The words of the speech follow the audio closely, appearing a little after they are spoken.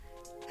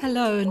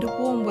Hello and a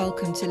warm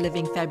welcome to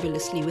Living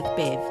Fabulously with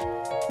Bev.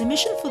 The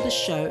mission for this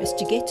show is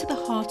to get to the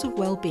heart of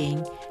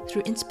well-being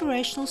through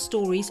inspirational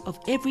stories of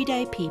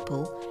everyday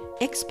people,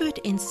 expert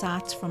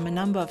insights from a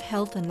number of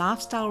health and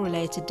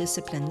lifestyle-related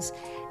disciplines,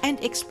 and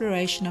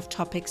exploration of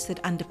topics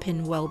that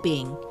underpin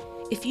well-being.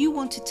 If you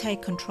want to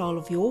take control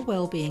of your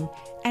well-being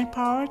and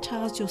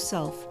prioritize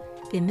yourself,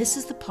 then this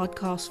is the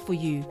podcast for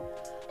you.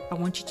 I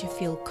want you to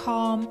feel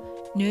calm,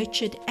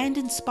 nurtured and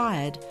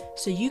inspired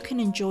so you can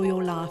enjoy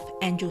your life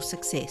and your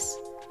success.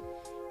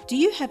 Do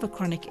you have a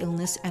chronic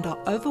illness and are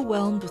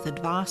overwhelmed with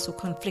advice or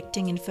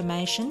conflicting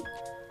information?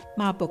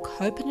 My book,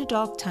 Hope in a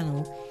Dark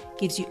Tunnel,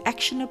 gives you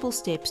actionable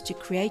steps to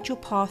create your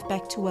path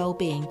back to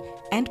well-being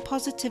and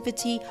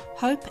positivity,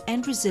 hope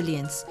and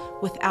resilience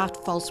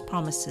without false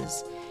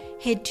promises.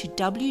 Head to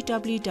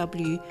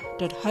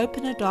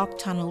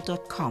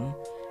www.hopeinadarktunnel.com.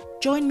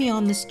 Join me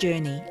on this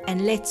journey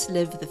and let's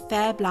live the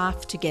fab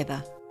life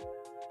together.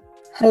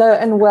 Hello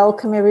and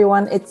welcome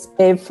everyone. It's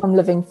Bev from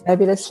Living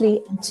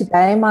Fabulously, and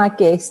today my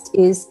guest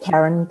is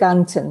Karen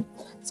Gunton.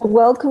 So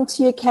welcome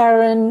to you,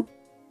 Karen.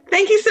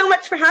 Thank you so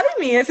much for having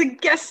me as a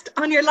guest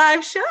on your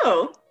live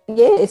show.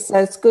 Yes, so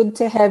it's good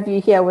to have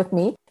you here with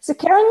me. So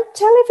Karen,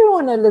 tell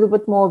everyone a little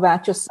bit more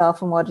about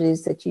yourself and what it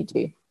is that you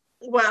do.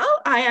 Well,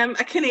 I am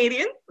a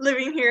Canadian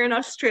living here in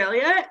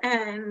Australia,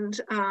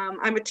 and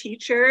I'm a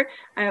teacher.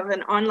 I have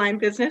an online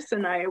business,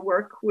 and I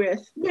work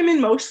with women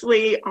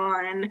mostly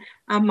on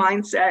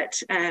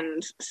mindset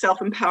and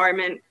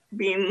self-empowerment,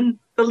 being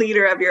the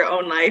leader of your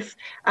own life.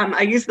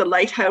 I use the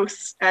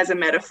lighthouse as a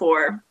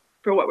metaphor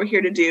for what we're here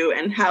to do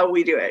and how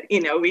we do it.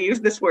 We use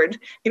this word,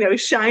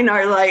 shine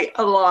our light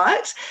a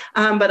lot,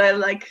 but I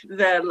like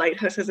the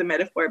lighthouse as a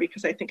metaphor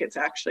because I think it's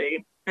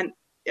actually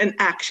an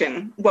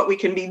action, what we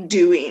can be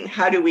doing.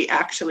 How do we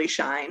actually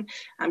shine?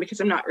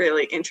 Because I'm not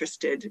really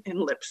interested in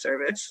lip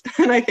service.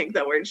 And I think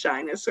the word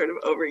shine is sort of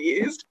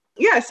overused.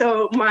 Yeah,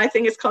 so my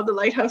thing is called the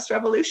Lighthouse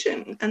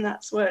Revolution. And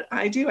that's what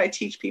I do. I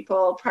teach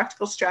people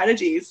practical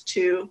strategies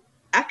to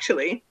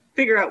actually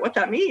figure out what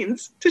that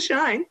means to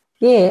shine.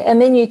 Yeah,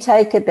 and then you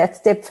take it that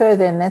step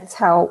further. And that's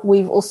how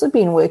we've also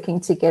been working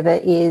together,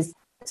 is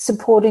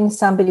supporting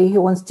somebody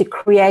who wants to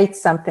create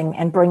something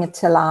and bring it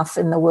to life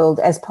in the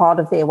world as part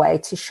of their way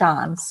to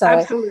shine. So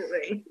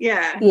absolutely.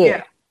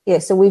 Yeah.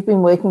 So we've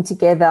been working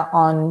together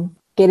on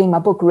getting my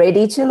book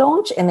ready to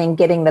launch and then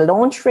getting the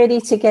launch ready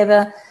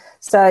together.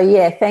 So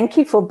yeah, thank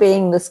you for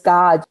being this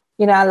guide.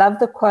 I love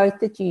the quote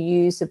that you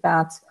use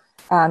about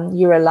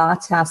you're a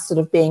lighthouse, sort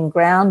of being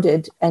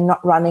grounded and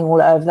not running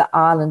all over the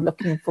island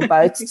looking for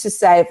boats to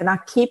save. And I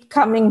keep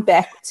coming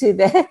back to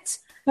that.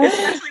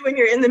 Especially when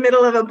you're in the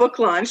middle of a book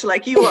launch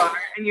like you are,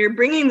 and you're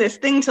bringing this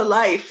thing to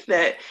life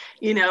that,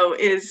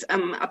 is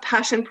a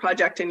passion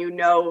project and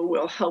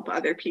will help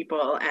other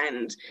people,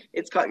 and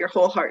it's got your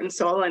whole heart and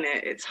soul in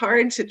it. It's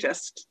hard to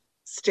just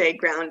stay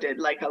grounded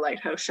like a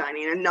lighthouse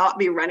shining and not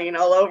be running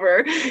all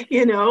over,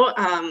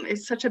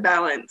 It's such a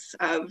balance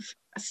of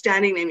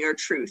standing in your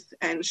truth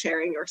and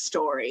sharing your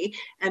story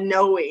and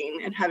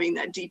knowing and having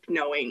that deep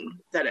knowing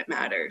that it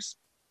matters.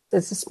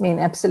 This has been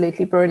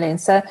absolutely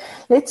brilliant. So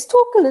let's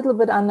talk a little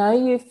bit. I know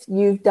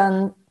you've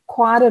done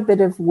quite a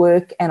bit of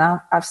work, and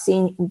I've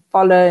seen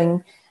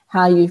following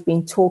how you've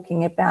been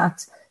talking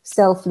about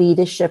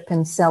self-leadership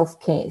and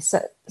self-care.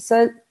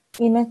 So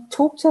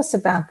talk to us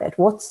about that.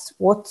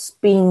 What's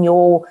been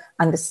your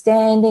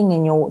understanding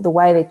and the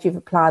way that you've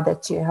applied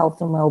that to your health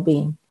and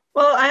well-being?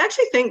 Well, I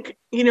actually think,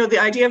 the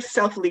idea of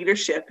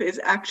self-leadership is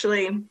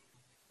actually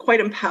quite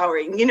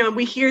empowering.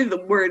 We hear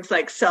the words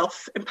like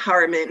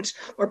self-empowerment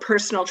or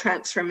personal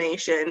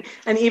transformation.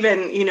 And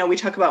even, we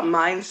talk about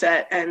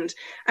mindset and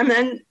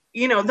then,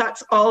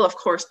 that's all, of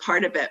course,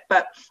 part of it.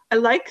 But I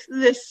like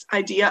this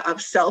idea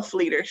of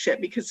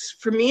self-leadership because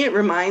for me, it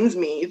reminds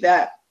me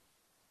that,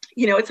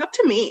 it's up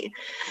to me.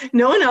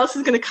 No one else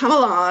is going to come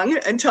along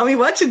and tell me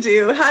what to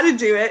do, how to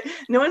do it.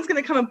 No one's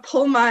going to come and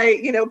pull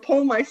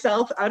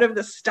myself out of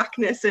the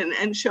stuckness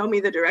and show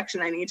me the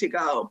direction I need to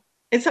go.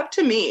 It's up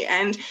to me.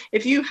 And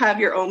if you have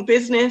your own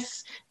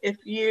business, if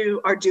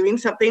you are doing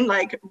something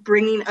like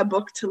bringing a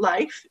book to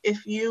life,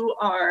 if you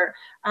are,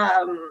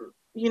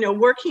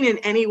 working in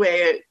any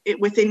way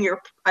within your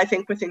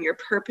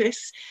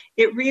purpose,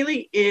 it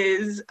really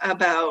is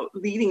about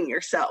leading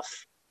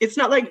yourself. It's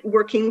not like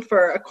working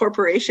for a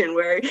corporation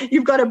where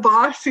you've got a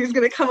boss who's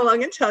going to come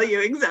along and tell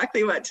you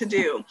exactly what to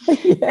do.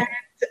 Yeah.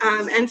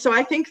 And so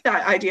I think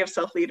that idea of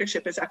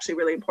self-leadership is actually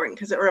really important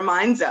because it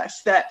reminds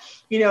us that,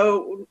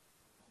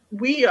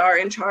 we are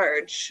in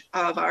charge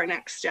of our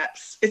next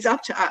steps. It's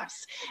up to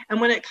us. And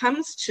when it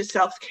comes to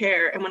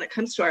self-care and when it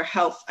comes to our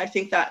health, I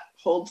think that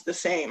holds the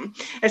same,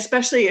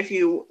 especially if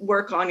you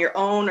work on your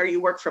own or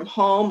you work from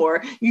home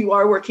or you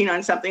are working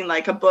on something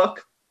like a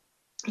book.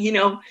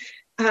 No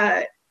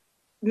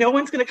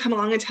one's going to come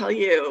along and tell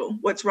you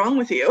what's wrong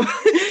with you.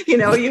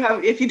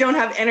 If you don't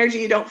have energy,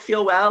 you don't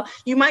feel well,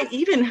 you might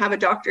even have a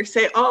doctor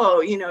say,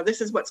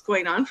 this is what's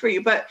going on for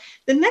you. But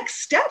the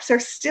next steps are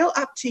still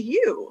up to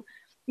you.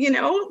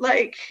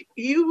 like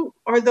you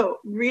are the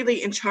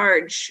really in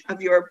charge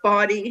of your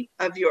body,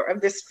 of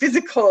this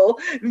physical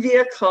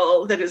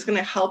vehicle that is going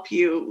to help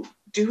you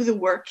do the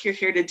work you're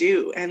here to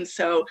do. And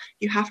so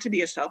you have to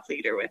be a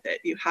self-leader with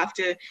it. You have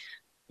to,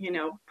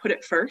 put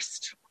it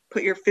first,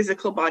 put your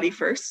physical body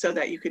first so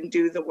that you can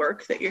do the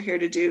work that you're here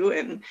to do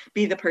and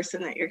be the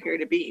person that you're here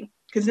to be,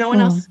 because no one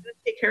else is going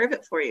to take care of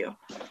it for you.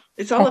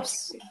 It's all up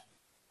to you.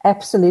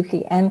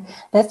 Absolutely. And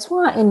that's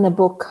why in the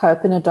book,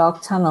 Hope in a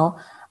Dark Tunnel,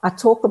 I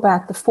talk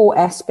about the 4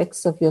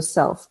 aspects of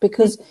yourself,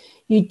 because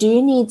you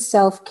do need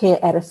self-care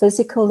at a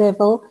physical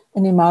level,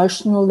 an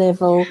emotional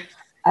level,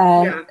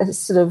 a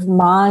sort of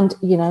mind,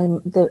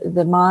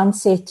 the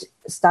mindset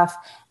stuff,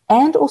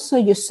 and also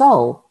your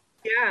soul.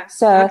 Yeah,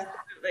 so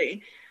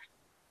absolutely.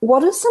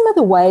 What are some of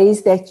the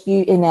ways that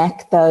you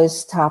enact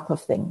those type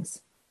of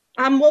things?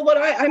 Well,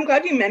 I'm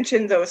glad you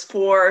mentioned those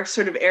 4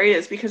 sort of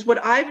areas, because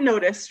what I've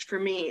noticed for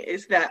me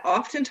is that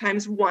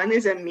oftentimes one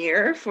is a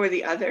mirror for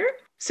the other.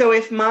 So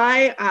if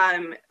my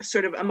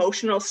sort of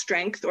emotional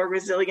strength or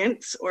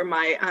resilience, or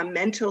my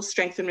mental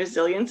strength and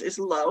resilience is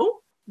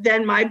low,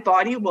 then my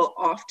body will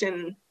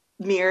often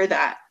mirror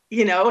that,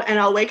 and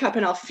I'll wake up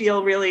and I'll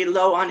feel really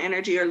low on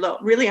energy, or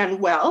really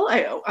unwell.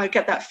 I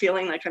get that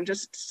feeling like I'm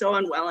just so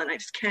unwell and I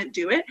just can't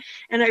do it.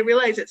 And I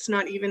realize it's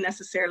not even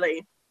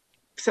necessarily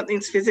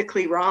something's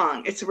physically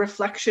wrong. It's a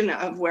reflection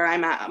of where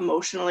I'm at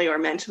emotionally or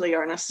mentally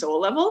or on a soul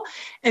level.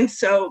 And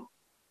so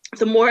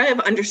the more I've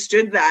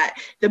understood that,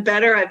 the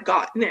better I've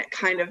gotten at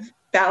kind of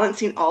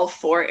balancing all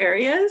 4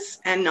 areas,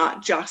 and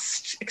not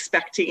just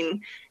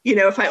expecting,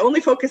 if I only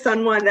focus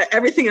on one, that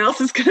everything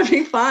else is going to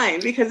be fine,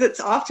 because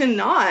it's often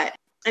not.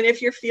 And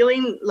if you're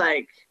feeling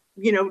like,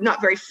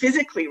 not very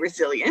physically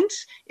resilient,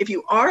 if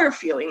you are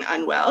feeling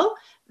unwell,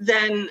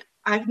 then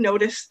I've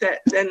noticed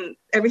that then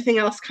everything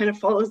else kind of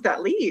follows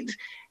that lead.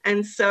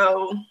 And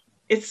so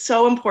it's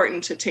so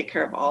important to take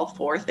care of all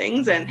 4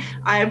 things. And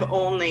I've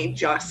only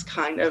just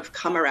kind of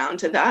come around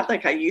to that.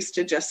 Like, I used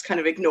to just kind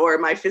of ignore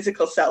my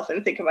physical self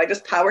and think if I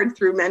just powered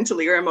through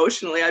mentally or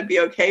emotionally, I'd be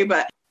okay.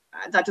 But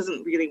that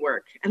doesn't really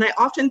work. And I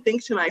often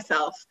think to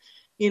myself,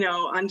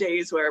 on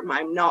days where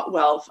I'm not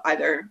well,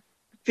 either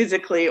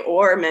physically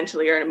or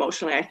mentally or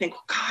emotionally, I think,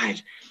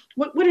 God,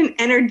 what an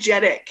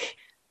energetic,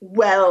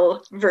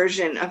 well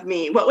version of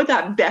me. What would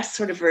that best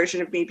sort of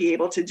version of me be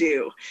able to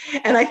do?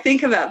 And I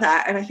think about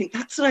that and I think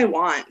that's what I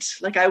want.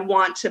 Like, I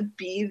want to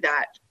be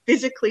that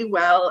physically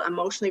well,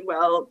 emotionally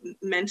well,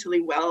 mentally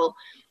well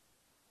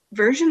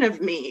version of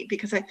me,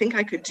 because I think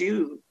I could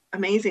do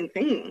amazing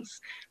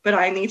things, but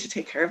I need to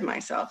take care of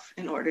myself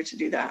in order to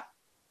do that.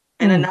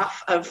 And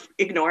enough of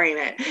ignoring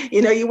it.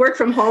 You work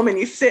from home and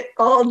you sit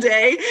all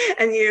day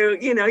and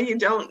you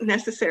don't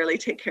necessarily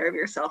take care of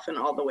yourself in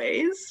all the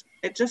ways.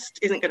 It just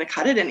isn't going to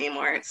cut it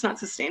anymore. It's not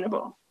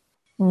sustainable.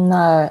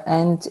 No.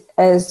 And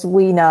as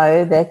we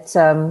know that,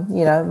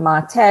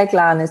 my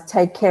tagline is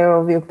take care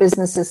of your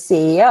business as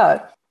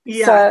CEO.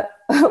 Yeah.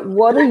 So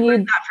what are you?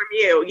 That from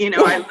you,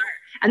 I learned.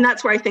 And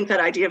that's where I think that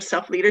idea of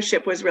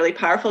self-leadership was really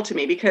powerful to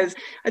me, because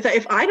I thought,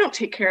 if I don't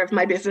take care of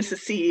my business as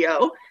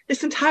CEO,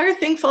 this entire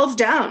thing falls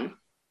down.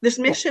 This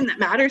mission that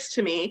matters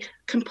to me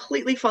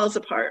completely falls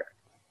apart.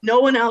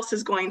 No one else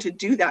is going to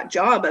do that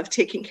job of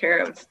taking care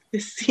of the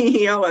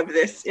CEO of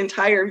this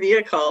entire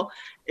vehicle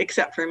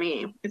except for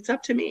me. It's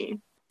up to me.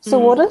 So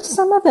what are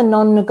some of the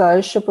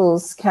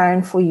non-negotiables,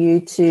 Karen, for you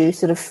to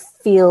sort of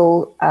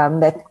feel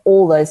that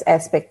all those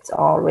aspects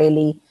are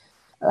really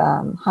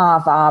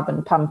high vibe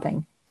and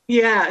pumping?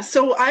 Yeah.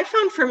 So I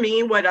found for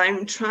me, what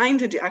I'm trying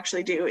to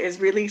do is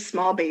really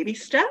small baby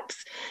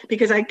steps,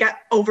 because I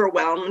get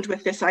overwhelmed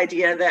with this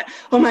idea that,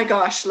 oh my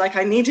gosh, like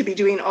I need to be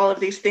doing all of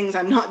these things.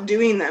 I'm not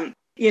doing them.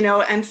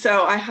 And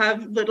so I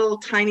have little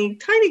tiny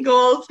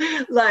goals,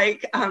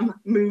 like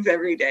move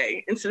every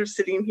day instead of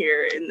sitting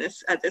here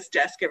at this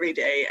desk every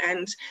day.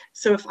 And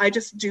so if I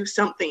just do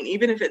something,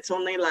 even if it's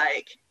only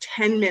like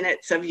 10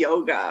 minutes of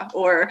yoga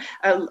or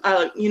a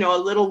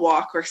little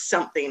walk or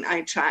something,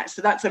 I try.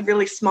 So that's a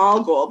really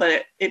small goal,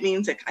 but it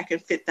means that I can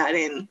fit that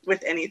in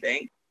with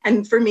anything.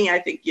 And for me, I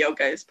think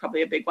yoga is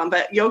probably a big one,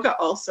 but yoga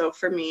also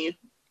for me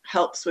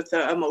helps with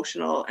the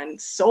emotional and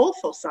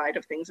soulful side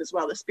of things as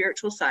well, the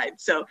spiritual side.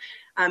 So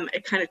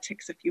it kind of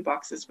ticks a few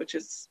boxes, which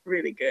is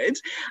really good.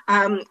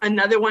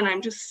 Another one,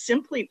 I'm just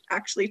simply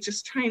actually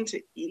just trying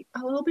to eat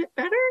a little bit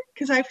better,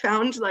 because I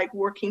found, like,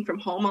 working from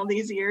home all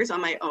these years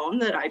on my own,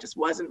 that I just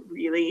wasn't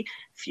really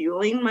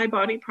fueling my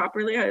body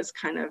properly. I was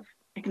kind of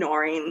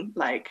ignoring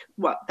like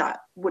what that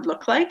would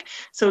look like.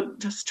 So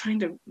just trying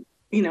to,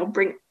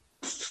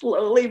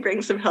 slowly bring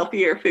some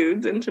healthier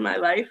foods into my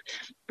life,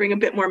 bring a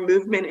bit more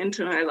movement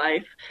into my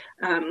life,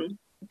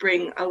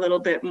 bring a little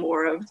bit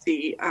more of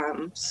the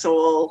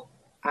soul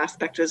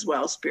aspect as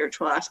well,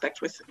 spiritual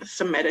aspect, with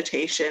some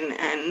meditation.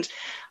 And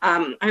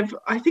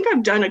I think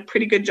I've done a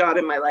pretty good job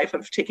in my life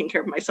of taking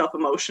care of myself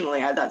emotionally.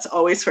 That's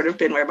always sort of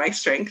been where my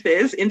strength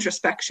is,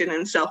 introspection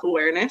and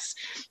self-awareness.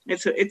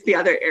 It's the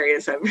other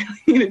areas I've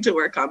really needed to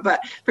work on.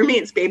 But for me,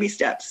 it's baby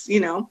steps,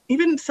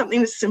 even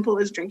something as simple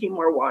as drinking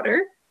more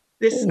water.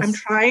 I'm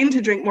trying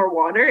to drink more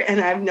water,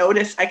 and I've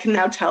noticed I can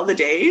now tell the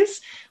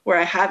days where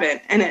I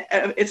haven't. And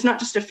it's not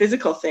just a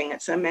physical thing,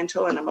 it's a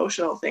mental and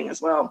emotional thing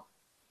as well.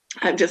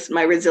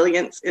 My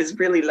resilience is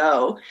really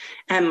low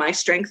and my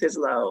strength is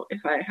low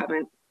if I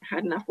haven't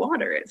had enough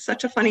water. It's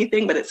such a funny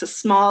thing, but it's a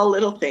small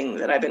little thing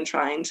that I've been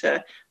trying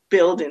to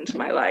build into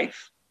my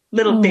life.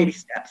 Little baby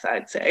steps,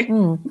 I'd say.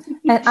 And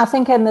I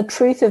think, and the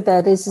truth of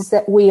that is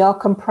that we are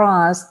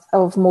comprised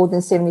of more than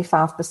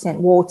 75%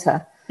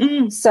 water.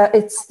 So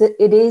it's the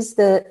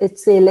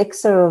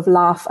elixir of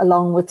life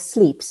along with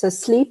sleep. So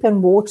sleep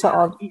and water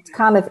are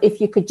kind of,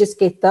 if you could just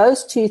get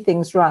those two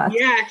things right,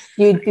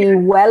 you'd be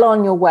well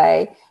on your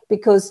way,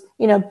 because,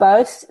 you know,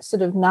 both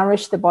sort of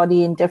nourish the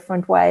body in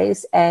different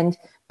ways and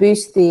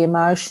boost the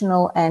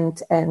emotional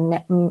and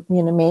you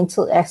know,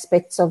 mental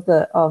aspects of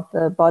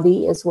the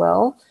body as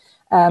well.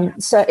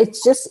 So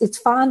it's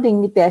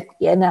finding that,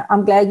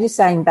 I'm glad you're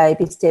saying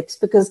baby steps,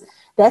 because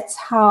that's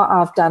how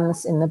I've done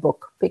this in the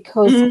book.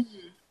 Because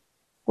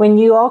when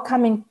you are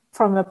coming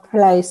from a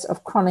place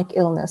of chronic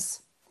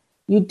illness,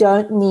 you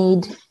don't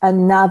need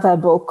another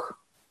book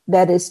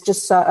that is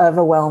just so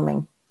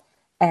overwhelming.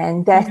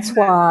 And that's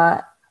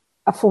why,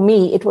 for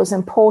me, it was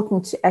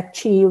important to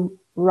actually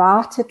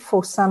write it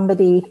for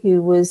somebody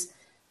who was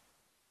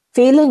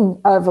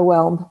feeling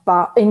overwhelmed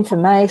by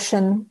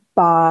information,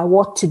 by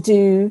what to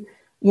do,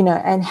 you know,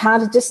 and how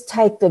to just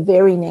take the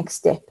very next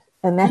step.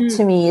 And that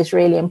to me is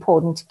really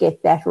important, to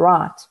get that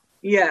right.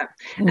 Yeah.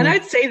 And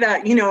I'd say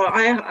that, you know,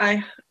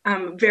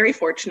 I'm very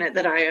fortunate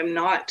that I am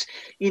not,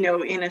 you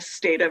know, in a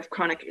state of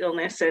chronic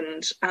illness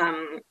and,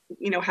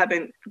 you know,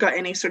 haven't got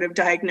any sort of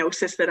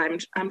diagnosis that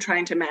I'm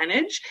trying to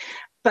manage.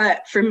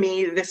 But for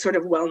me, this sort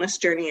of wellness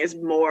journey is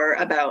more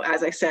about,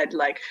 as I said,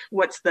 like,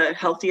 what's the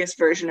healthiest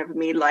version of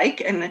me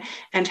like,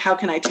 and how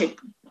can I take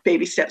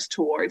baby steps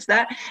towards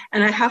that?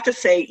 And I have to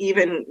say,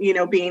 even, you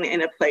know, being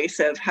in a place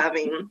of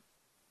having,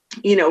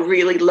 you know,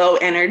 really low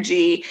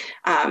energy,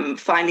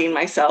 finding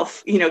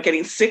myself, you know,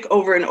 getting sick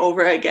over and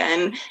over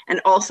again, and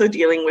also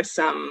dealing with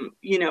some,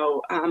 you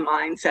know,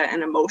 mindset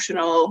and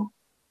emotional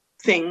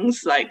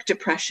things like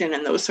depression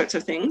and those sorts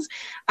of things,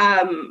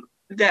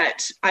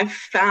 that I've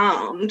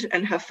found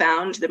and have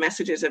found the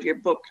messages of your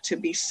book to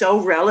be so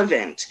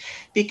relevant,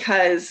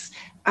 because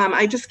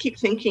I just keep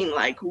thinking,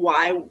 like,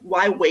 why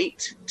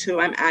wait till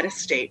I'm at a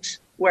state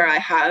where I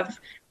have,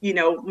 you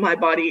know, my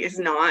body is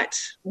not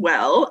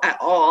well at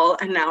all,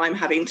 and now I'm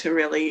having to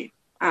really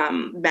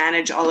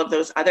manage all of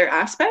those other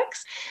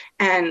aspects.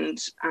 And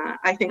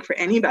I think for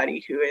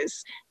anybody who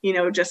is, you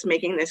know, just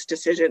making this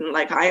decision,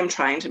 like I am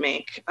trying to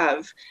make,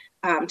 of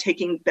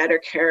taking better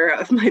care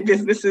of my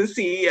business's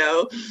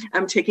CEO,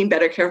 I'm taking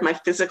better care of my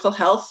physical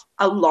health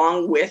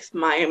along with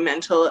my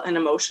mental and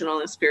emotional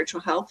and spiritual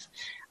health.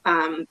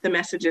 The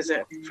messages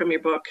from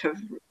your book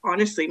have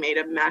honestly made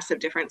a massive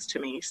difference to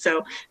me.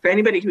 So for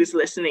anybody who's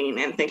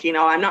listening and thinking,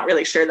 oh, I'm not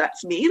really sure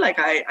that's me, like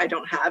I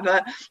don't have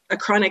a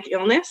chronic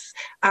illness.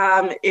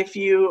 If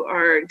you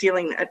are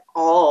dealing at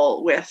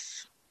all with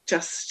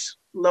just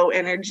low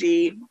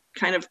energy,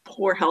 kind of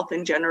poor health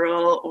in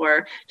general,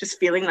 or just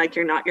feeling like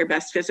you're not your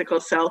best physical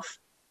self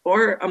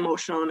or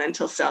emotional and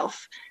mental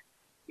self,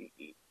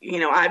 you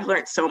know, I've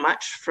learned so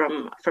much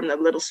from the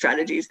little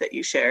strategies that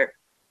you share.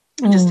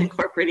 Just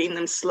incorporating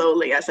them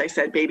slowly, as I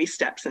said, baby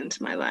steps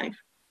into my life.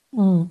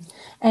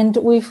 And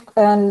we've,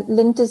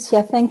 Linda's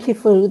here. Thank you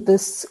for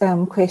this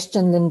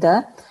question,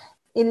 Linda.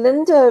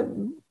 Linda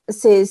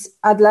says,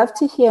 I'd love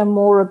to hear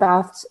more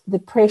about the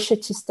pressure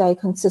to stay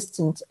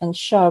consistent and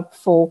show up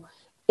for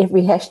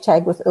every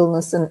hashtag with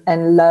illness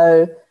and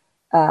low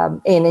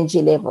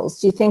energy levels.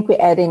 Do you think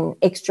we're adding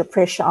extra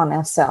pressure on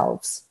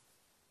ourselves?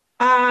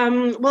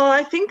 Well,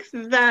 I think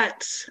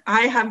that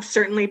I have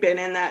certainly been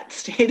in that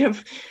state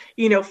of,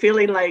 you know,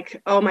 feeling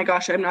like, oh my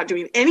gosh, I'm not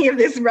doing any of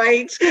this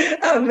right.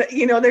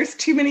 You know, there's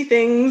too many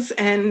things,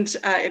 and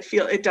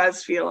it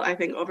does feel, I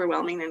think,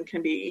 overwhelming and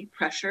can be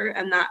pressure.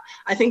 And that,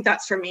 I think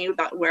that's for me,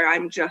 that where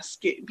I'm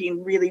just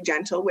being really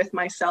gentle with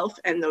myself,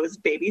 and those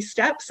baby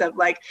steps of,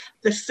 like,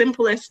 the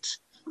simplest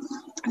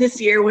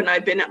this year when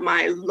I've been at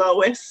my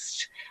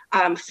lowest,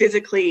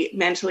 physically,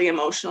 mentally,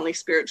 emotionally,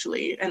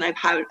 spiritually. And I've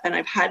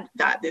had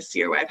that this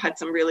year, where I've had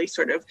some really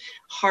sort of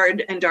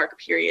hard and dark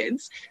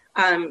periods,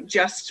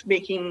 just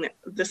making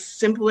the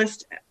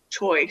simplest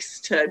choice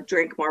to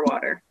drink more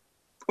water,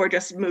 or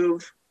just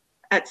move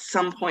at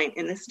some point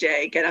in this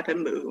day, get up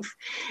and move,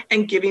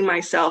 and giving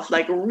myself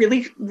like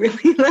really,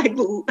 really like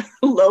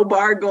low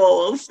bar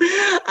goals,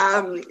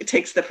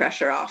 takes the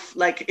pressure off.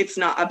 Like, it's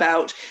not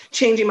about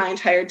changing my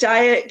entire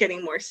diet,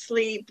 getting more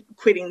sleep,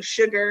 quitting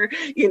sugar,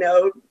 you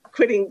know,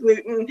 quitting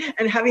gluten,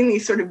 and having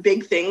these sort of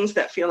big things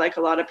that feel like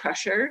a lot of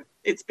pressure.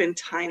 It's been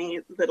tiny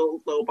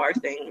little low bar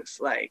things,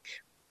 like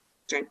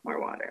drink more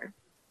water,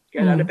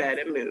 get out of bed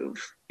and move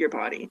your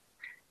body,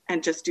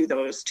 and just do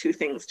those two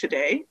things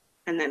today,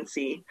 and then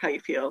see how you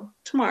feel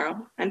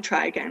tomorrow, and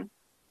try again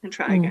and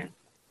try again.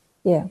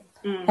 Yeah.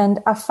 And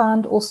I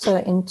found also,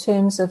 in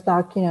terms of,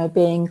 like, you know,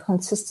 being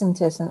consistent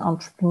as an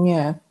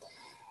entrepreneur,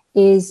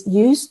 is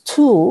use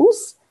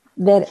tools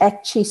that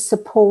actually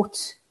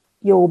support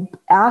your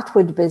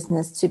outward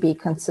business to be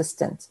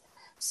consistent.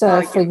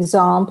 So, for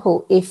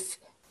example, if,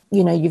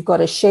 you've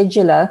got a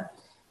scheduler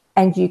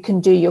and you can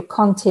do your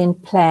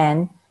content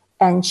plan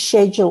and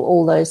schedule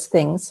all those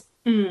things.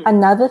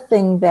 Another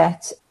thing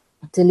that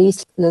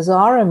Delise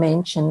Lazara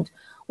mentioned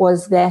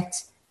was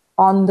that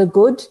on the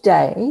good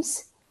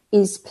days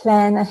is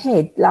plan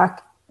ahead. Like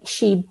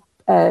she,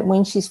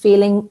 when she's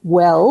feeling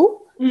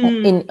well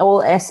in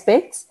all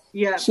aspects,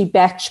 she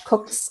batch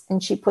cooks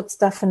and she puts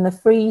stuff in the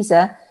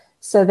freezer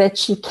so that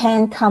she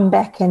can come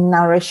back and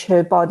nourish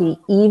her body,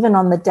 even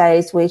on the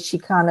days where she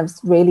kind of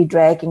really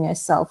dragging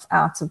herself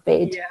out of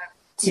bed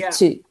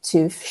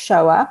to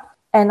show up.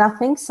 And I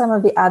think some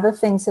of the other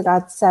things that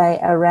I'd say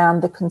around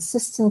the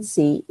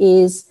consistency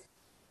is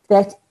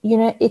that,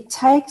 it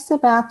takes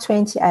about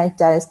 28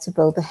 days to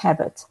build a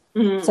habit.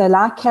 So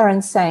like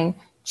Karen's saying,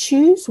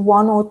 choose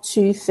one or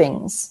two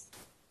things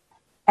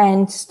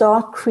and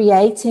start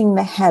creating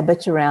the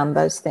habit around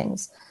those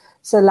things.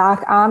 So like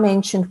I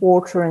mentioned,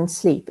 water and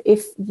sleep.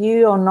 If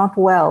you are not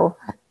well,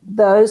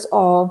 those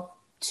are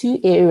two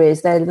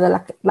areas that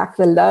are like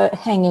the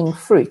low-hanging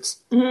fruit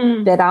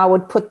that I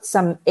would put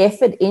some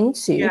effort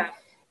into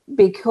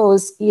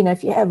because,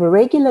 if you have a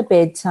regular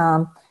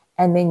bedtime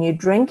and then you're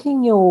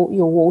drinking your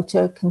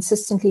water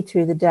consistently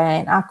through the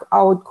day, and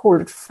I would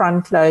call it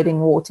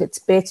front-loading water. It's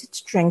better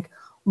to drink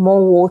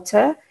more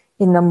water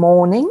in the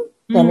morning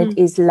than it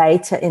is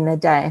later in the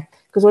day.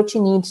 Because what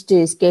you need to do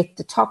is get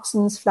the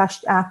toxins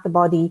flushed out the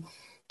body,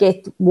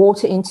 get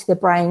water into the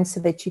brain so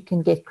that you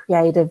can get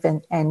creative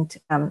and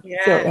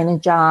feel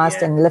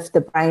energized and lift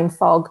the brain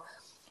fog.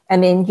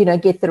 And then,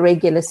 get the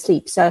regular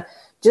sleep. So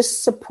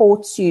just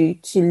supports you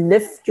to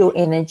lift your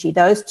energy.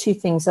 Those two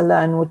things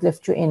alone would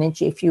lift your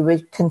energy if you were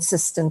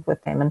consistent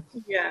with them.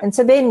 And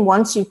so then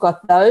once you've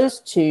got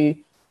those two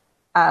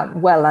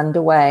well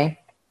underway,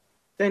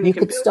 then you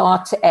could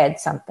start to add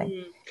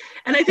something.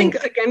 And I think,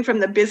 again, from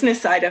the business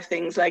side of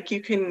things, like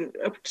you can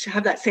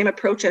have that same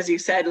approach, as you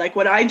said, like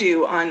what I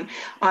do on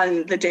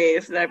the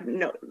days that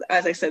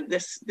as I said,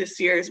 this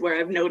year is where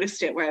I've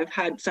noticed it, where I've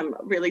had some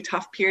really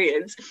tough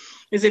periods,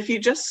 is if you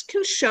just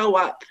can show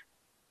up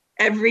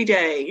every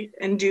day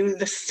and do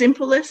the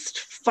simplest,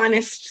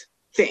 funnest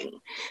thing.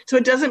 So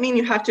it doesn't mean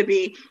you have to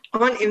be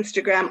on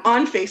Instagram,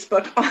 on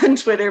Facebook, on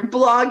Twitter,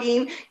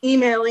 blogging,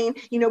 emailing.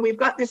 We've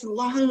got this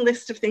long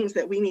list of things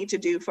that we need to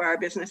do for our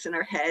business in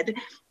our head,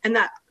 and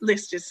that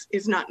list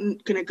is not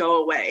going to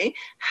go away.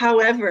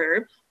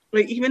 However,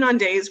 like even on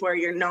days where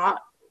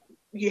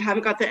you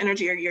haven't got the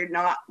energy, or you're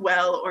not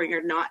well, or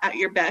you're not at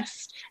your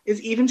best,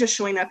 is even just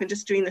showing up and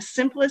just doing the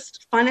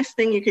simplest, funnest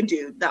thing you can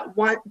do,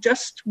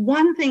 just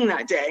one thing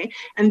that day,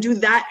 and do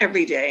that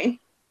every day.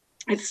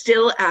 It's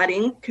still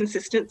adding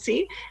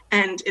consistency,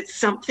 and it's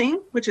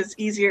something which is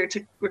easier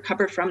to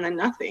recover from than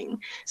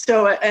nothing.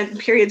 So in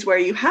periods where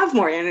you have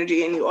more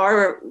energy and you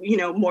are,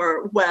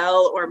 more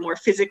well or more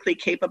physically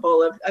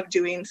capable of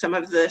doing some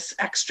of this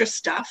extra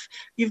stuff,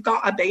 you've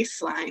got a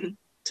baseline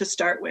to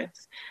start with.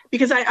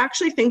 Because I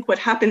actually think what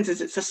happens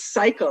is it's a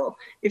cycle.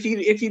 If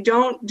you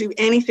don't do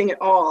anything at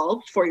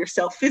all for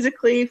yourself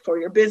physically, for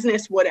your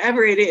business,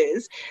 whatever it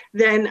is,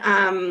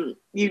 then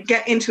you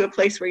get into a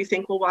place where you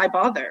think, well, why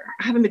bother?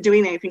 I haven't been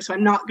doing anything, so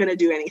I'm not going to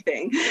do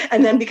anything.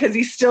 And then because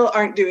you still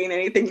aren't doing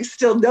anything, you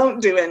still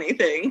don't do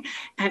anything.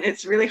 And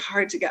it's really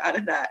hard to get out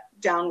of that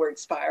downward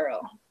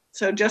spiral.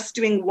 So just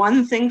doing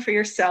one thing for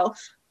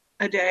yourself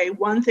a day,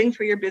 one thing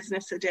for your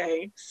business a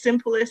day,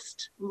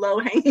 simplest,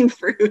 low-hanging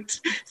fruit,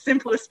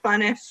 simplest,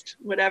 funnest,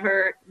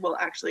 whatever will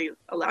actually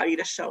allow you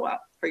to show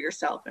up for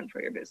yourself and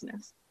for your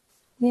business.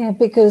 Yeah,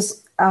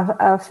 because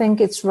I think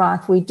it's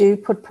right. We do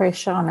put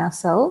pressure on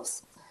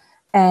ourselves.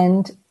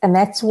 And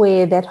that's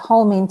where that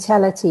whole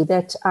mentality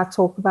that I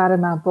talk about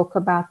in my book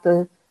about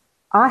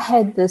I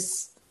had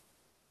this,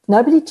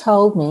 nobody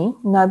told me,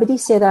 nobody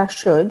said I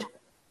should.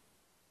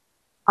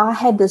 I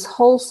had this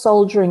whole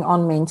soldiering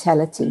on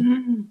mentality,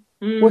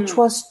 which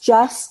was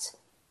just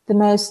the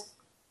most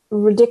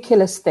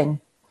ridiculous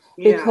thing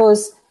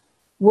because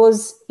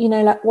was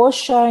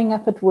showing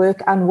up at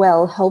work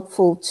unwell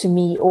helpful to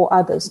me or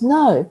others?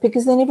 No,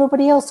 because then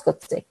everybody else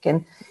got sick.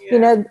 And,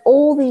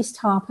 all these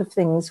type of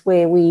things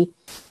where we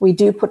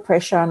do put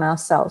pressure on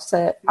ourselves.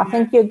 So I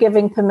think you're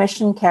giving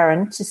permission,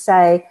 Karen, to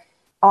say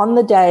on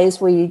the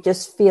days where you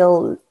just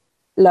feel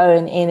low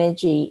in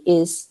energy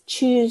is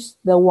choose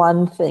the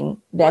one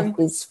thing that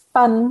is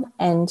fun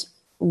and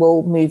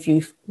will move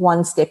you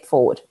one step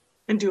forward.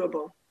 And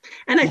doable.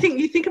 And I think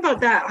you think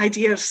about that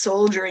idea of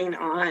soldiering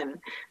on,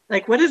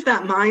 like what does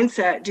that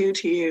mindset do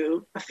to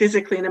you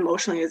physically and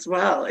emotionally as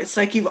well? It's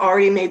like you've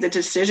already made the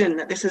decision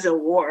that this is a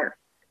war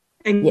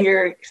and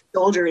you're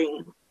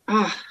soldiering,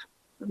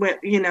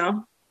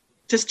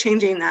 just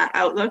changing that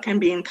outlook and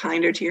being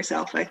kinder to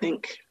yourself, I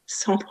think is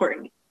so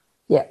important.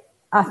 Yeah.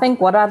 I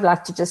think what I'd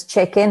like to just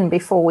check in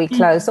before we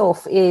close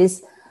off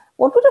is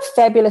what would a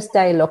fabulous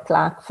day look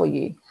like for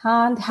you?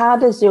 How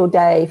does your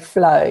day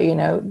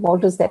flow?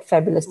 What does that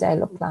fabulous day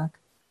look like?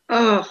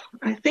 Oh,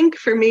 I think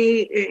for me,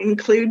 it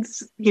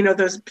includes,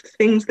 those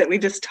things that we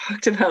just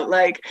talked about,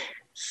 like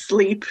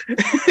sleep,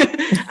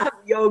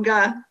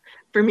 yoga.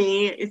 For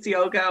me, it's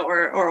yoga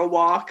or a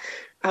walk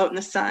out in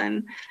the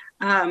sun.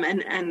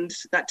 And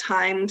that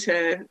time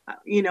to,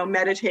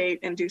 meditate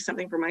and do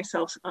something for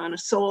myself on a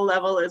soul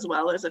level, as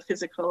well as a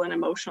physical and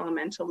emotional and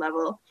mental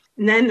level.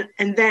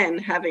 And then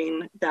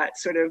having that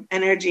sort of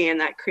energy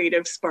and that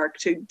creative spark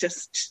to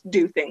just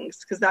do things,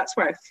 because that's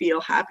where I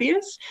feel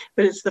happiest.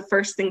 But it's the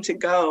first thing to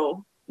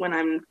go when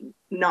I'm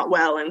not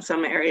well in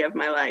some area of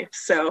my life.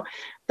 So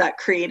that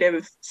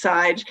creative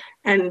side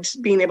and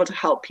being able to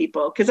help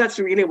people, because that's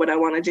really what I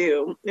want to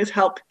do, is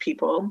help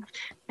people.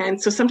 And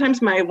so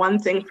sometimes my one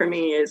thing for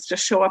me is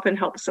just show up and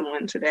help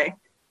someone today.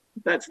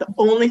 That's the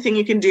only thing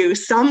you can do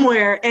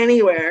somewhere,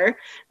 anywhere,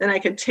 then I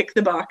could tick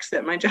the box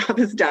that my job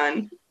is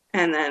done.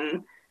 And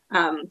then,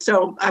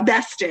 so a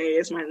best day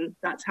is when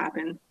that's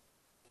happened.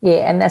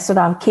 Yeah, and that's what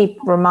I keep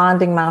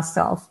reminding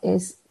myself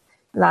is,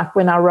 like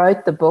when I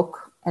wrote the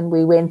book and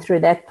we went through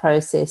that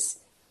process,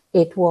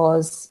 it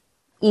was,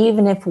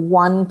 even if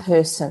one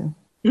person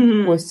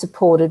was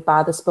supported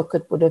by this book,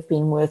 it would have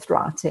been worth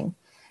writing.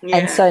 Yeah.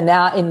 And so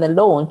now in the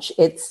launch,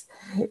 it's,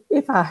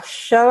 if I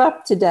show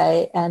up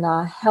today and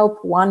I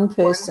help one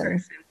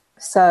person.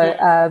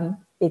 So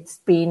it's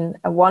been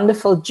a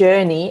wonderful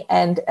journey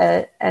and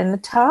a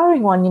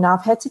tiring one.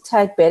 I've had to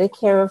take better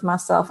care of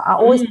myself. I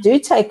always do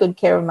take good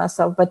care of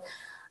myself, but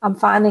I'm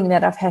finding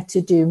that I've had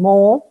to do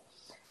more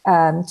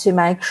to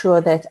make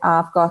sure that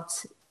I've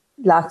got,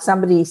 like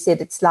somebody said,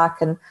 it's like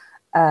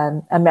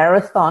a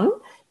marathon,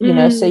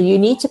 so you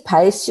need to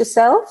pace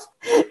yourself.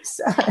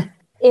 So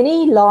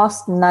any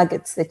last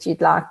nuggets that you'd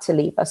like to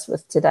leave us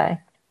with today?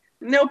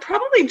 No,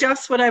 probably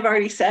just what I've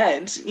already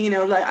said.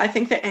 Like I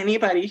think that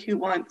anybody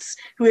who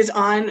is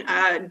on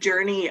a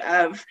journey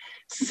of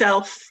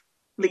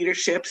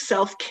self-leadership,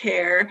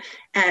 self-care,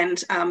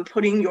 and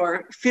putting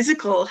your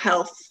physical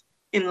health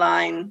in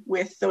line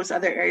with those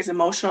other areas,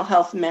 emotional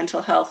health,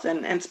 mental health,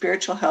 and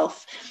spiritual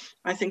health,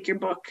 I think your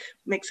book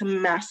makes a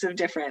massive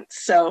difference.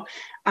 So,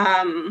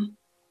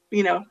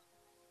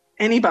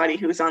 anybody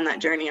who's on that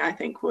journey, I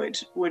think would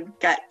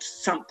get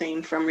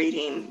something from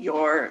reading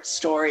your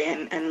story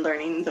and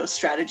learning those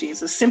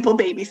strategies, those simple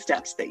baby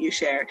steps that you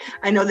share.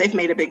 I know they've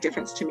made a big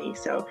difference to me.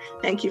 So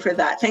thank you for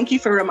that. Thank you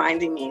for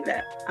reminding me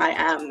that I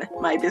am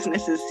my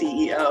business's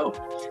CEO.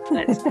 And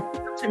it's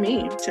up to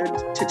me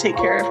to take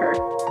care of her.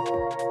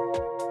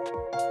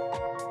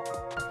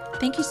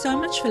 Thank you so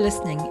much for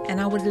listening,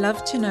 and I would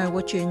love to know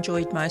what you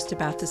enjoyed most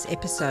about this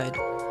episode.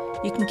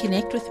 You can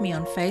connect with me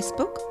on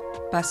Facebook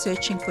by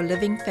searching for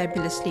Living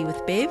Fabulously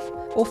with Bev,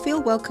 or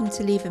feel welcome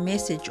to leave a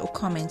message or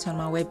comment on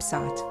my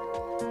website.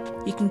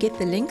 You can get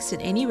the links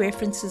and any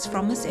references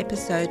from this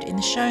episode in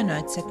the show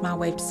notes at my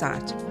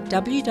website,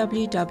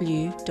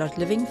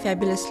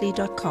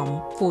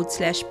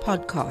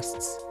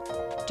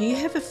 www.livingfabulously.com/podcasts. Do you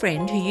have a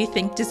friend who you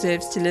think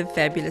deserves to live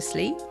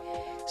fabulously?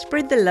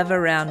 Spread the love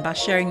around by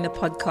sharing the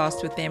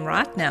podcast with them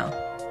right now.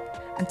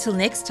 Until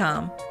next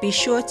time, be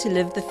sure to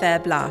live the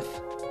fab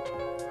life.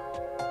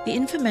 The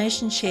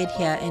information shared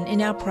here and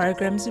in our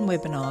programs and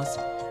webinars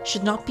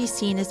should not be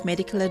seen as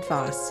medical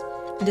advice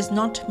and is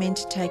not meant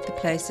to take the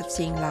place of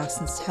seeing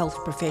licensed health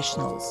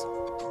professionals.